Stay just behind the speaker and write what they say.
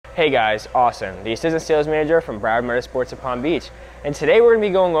Hey guys, Austin, the assistant sales manager from Broward Motorsports of Palm Beach. And today we're going to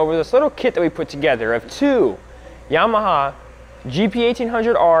be going over this little kit that we put together of two Yamaha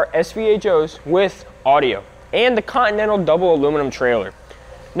GP1800R SVHOs with audio and the Continental double aluminum trailer.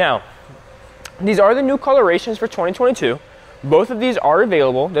 Now, these are the new colorations for 2022. Both of these are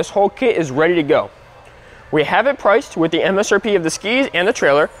available. This whole kit is ready to go. We have it priced with the MSRP of the skis and the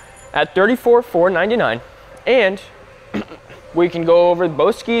trailer at $34,499, and we can go over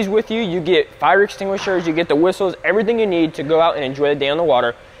both skis with you. You get fire extinguishers, you get the whistles, everything you need to go out and enjoy the day on the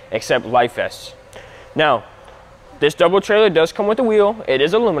water, except life vests. Now, this double trailer does come with a wheel. It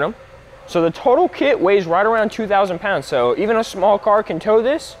is aluminum. So the total kit weighs right around 2,000 pounds. So even a small car can tow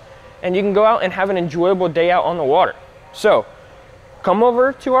this, and you can go out and have an enjoyable day out on the water. So come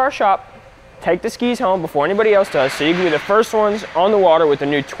over to our shop, take the skis home before anybody else does, so you can be the first ones on the water with the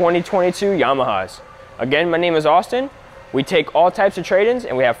new 2022 Yamahas. Again, my name is Austin. We take all types of trade-ins,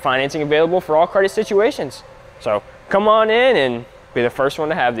 and we have financing available for all credit situations. So come on in and be the first one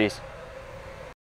to have these.